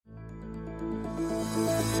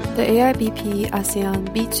The AIBP ASEAN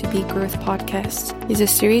B2B Growth Podcast is a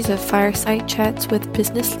series of fireside chats with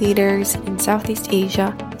business leaders in Southeast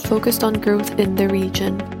Asia focused on growth in the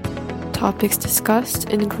region. Topics discussed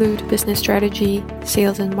include business strategy,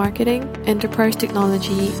 sales and marketing, enterprise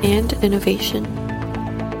technology, and innovation.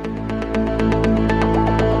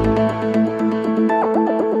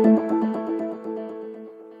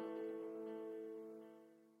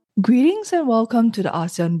 Greetings and welcome to the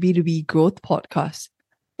ASEAN B2B Growth Podcast.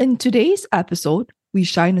 In today's episode, we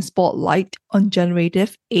shine a spotlight on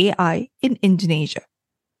generative AI in Indonesia.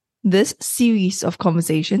 This series of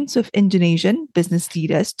conversations with Indonesian business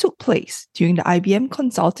leaders took place during the IBM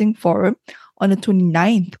Consulting Forum on the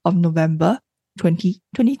 29th of November,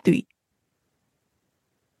 2023.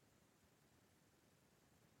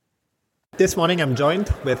 This morning I'm joined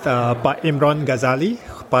with Pak Imron Gazali,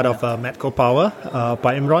 part of Medco Power.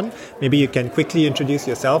 Pak Imron, maybe you can quickly introduce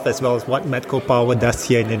yourself as well as what Medco Power does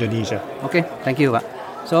here in Indonesia. Okay, thank you, Pak.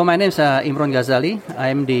 So my name is Imron Gazali. I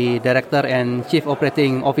am the Director and Chief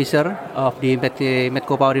Operating Officer of the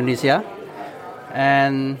Medco Power Indonesia.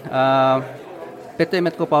 And PT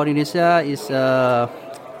Medco Power Indonesia is an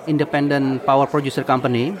independent power producer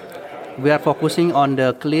company. We are focusing on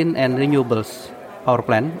the clean and renewables power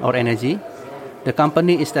plant or energy. The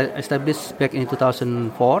company is established back in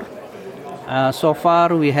 2004. So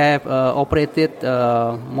far, we have operated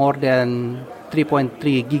more than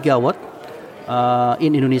 3.3 gigawatt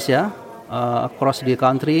in Indonesia across the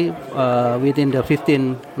country within the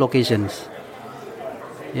 15 locations.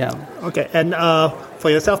 Yeah. Okay, and for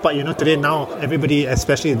yourself, but today now everybody,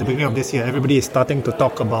 especially at the beginning of this year, everybody is starting to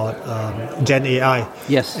talk about Gen AI.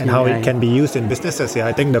 Yes. And how it can be used in businesses. Yeah,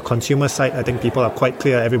 I think the consumer side, I think people are quite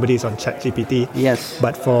clear. Everybody's on ChatGPT. Yes.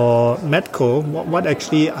 But for Medco, what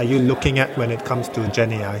actually are you looking at when it comes to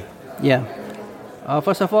Gen AI? Yeah.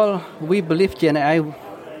 First of all, we believe Gen AI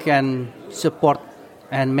can support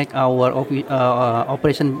and make our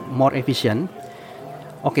operation more efficient.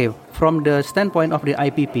 Okay, from the standpoint of the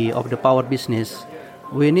IPP, of the power business,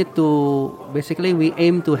 we need to, basically we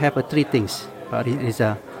aim to have three things.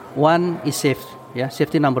 One is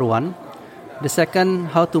safety number one. The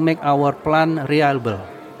second, how to make our plant reliable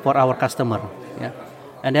for our customer. Yeah.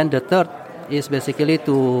 And then the third is basically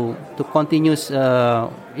to continuous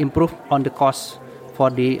improve on the cost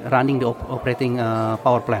for the running the operating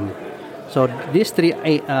power plant. So these three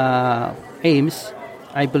aims,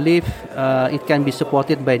 I believe it can be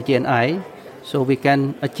supported by GNI, so we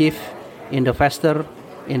can achieve in the faster,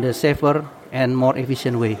 in the safer, and more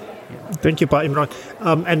efficient way. Thank you, Pak Imron.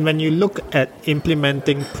 And when you look at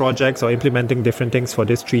implementing projects or implementing different things for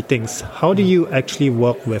these three things, how do you actually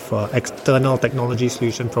work with external technology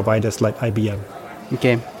solution providers like IBM?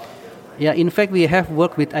 Okay. Yeah, in fact, we have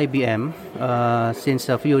worked with IBM since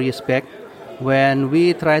a few years back when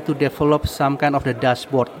we try to develop some kind of the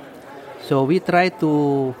dashboard. So we try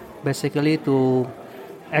to basically to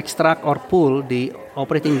extract or pull the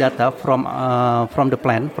operating data from the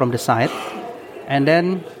plant, from the site, and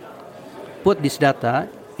then put this data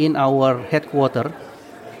in our headquarters,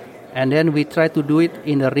 and then we try to do it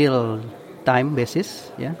in a real time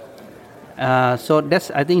basis. Yeah. So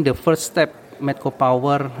that's, I think, the first step Medco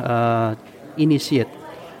Power initiate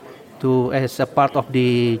to as a part of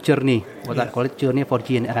the journey, I call it journey for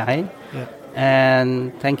GNI. Yeah.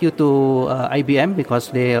 And thank you to IBM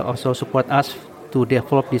because they also support us to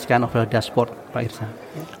develop this kind of a dashboard, Pak Irsa.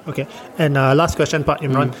 Okay. And last question, Pak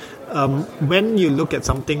Imran. When you look at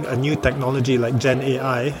something, a new technology like Gen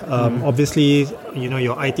AI, obviously,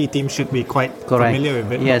 your IT team should be quite familiar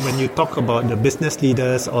with it. Yes. But when you talk about the business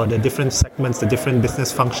leaders or the different segments, the different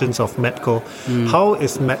business functions of Medco, how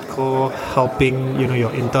is Medco helping,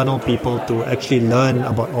 your internal people to actually learn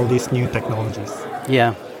about all these new technologies?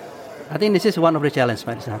 Yeah. I think this is one of the challenges,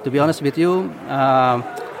 Marisa. To be honest with you,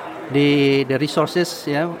 the resources,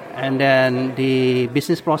 and then the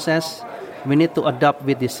business process, we need to adapt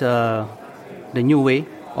with this the new way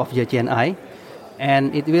of the GNI,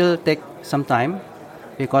 and it will take some time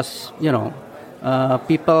because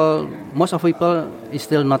most of people is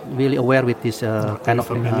still not really aware with this kind of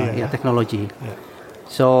technology. Yeah.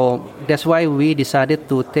 So that's why we decided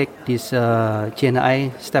to take this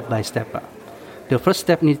GNI step by step. The first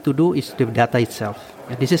step need to do is the data itself.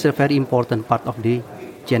 This is a very important part of the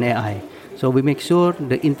Gen AI. So we make sure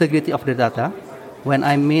the integrity of the data. When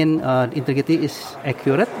I mean integrity is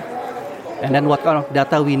accurate, and then what kind of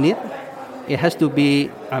data we need, it has to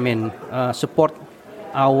be, support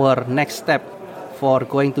our next step for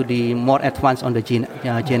going to the more advanced on the Gen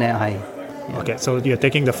AI. Yeah. Okay, so you're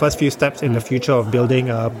taking the first few steps in the future of building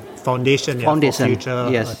a foundation, for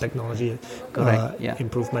future technology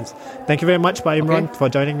improvements. Thank you very much, Pak Imron, for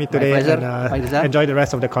joining me today. And enjoy the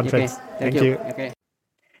rest of the conference. Okay. Thank you. Okay.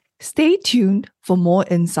 Stay tuned for more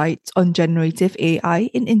insights on generative AI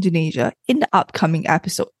in Indonesia in the upcoming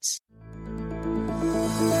episodes.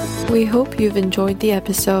 We hope you've enjoyed the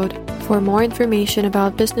episode. For more information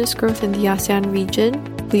about business growth in the ASEAN region,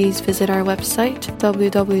 please visit our website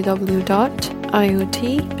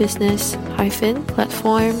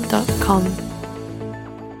www.iotbusiness-platform.com.